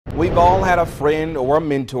We've all had a friend or a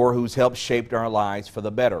mentor who's helped shape our lives for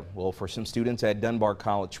the better. Well, for some students at Dunbar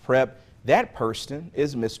College Prep, that person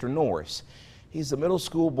is Mr. Norris. He's the middle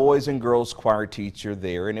school boys and girls choir teacher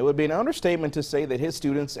there, and it would be an understatement to say that his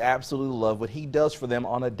students absolutely love what he does for them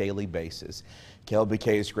on a daily basis.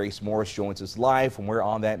 KLBK's Grace Morris joins us live from where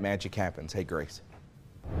all that magic happens. Hey, Grace.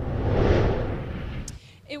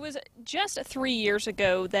 It was just 3 years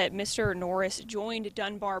ago that Mr. Norris joined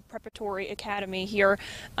Dunbar Preparatory Academy here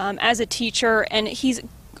as a teacher, and he's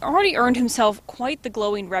already earned himself quite the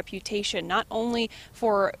glowing reputation, not only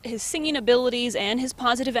for his singing abilities and his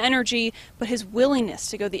positive energy, but his willingness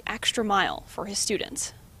to go the extra mile for his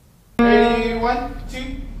students. Ready, 1, 2,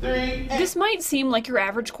 3, This might seem like your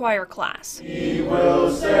average choir class. He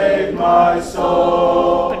will save my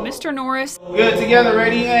soul. But Mr. Norris Good, together,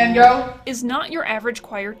 ready, and go. is not your average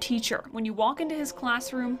choir teacher. When you walk into his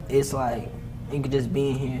classroom, It's like you could just be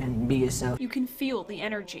in here and be yourself. you can feel the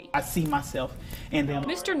energy. I see myself in them.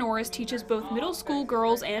 Mr. Norris teaches both middle school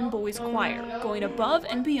girls and boys choir, going above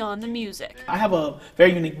and beyond the music. I have a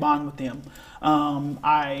very unique bond with them.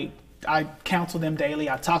 I counsel them daily.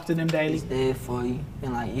 I talk to them daily. He's there for you,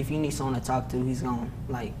 and like if you need someone to talk to, he's gonna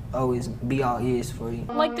like always be all ears for you.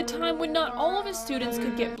 Like the time when not all of his students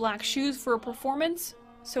could get black shoes for a performance,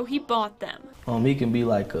 so he bought them. He can be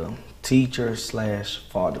like a teacher slash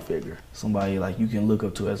father figure, somebody like you can look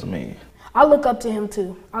up to as a man. I look up to him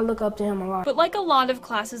too. I look up to him a lot. But like a lot of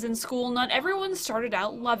classes in school, not everyone started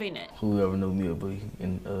out loving it. Whoever knew me would be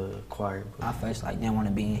in choir. I first like didn't want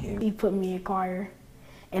to be in here. He put me in choir,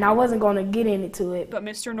 and I wasn't going to get into it. But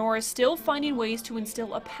Mr. Norris still finding ways to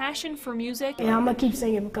instill a passion for music And I'm going to keep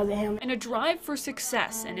singing because of him. and a drive for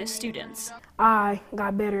success in his students. I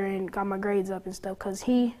got better and got my grades up and stuff because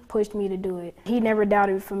he pushed me to do it. He never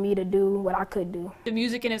doubted for me to do what I could do. The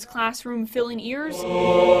music in his classroom filling ears,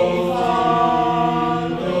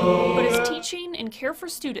 but his teaching and care for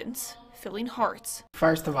students filling hearts.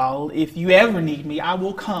 First of all, if you ever need me, I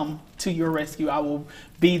will come to your rescue. I will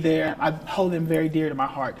be there. I hold them very dear to my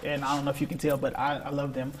heart, and I don't know if you can tell, but I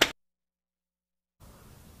love them.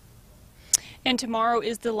 And tomorrow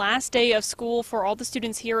is the last day of school for all the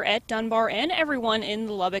students here at Dunbar and everyone in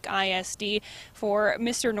the Lubbock ISD. For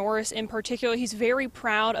Mr. Norris in particular, he's very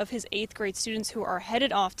proud of his 8th grade students who are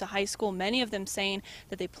headed off to high school, many of them saying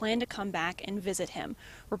that they plan to come back and visit him.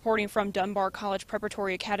 Reporting from Dunbar College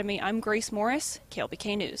Preparatory Academy, I'm Grace Morris,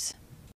 KLBK News.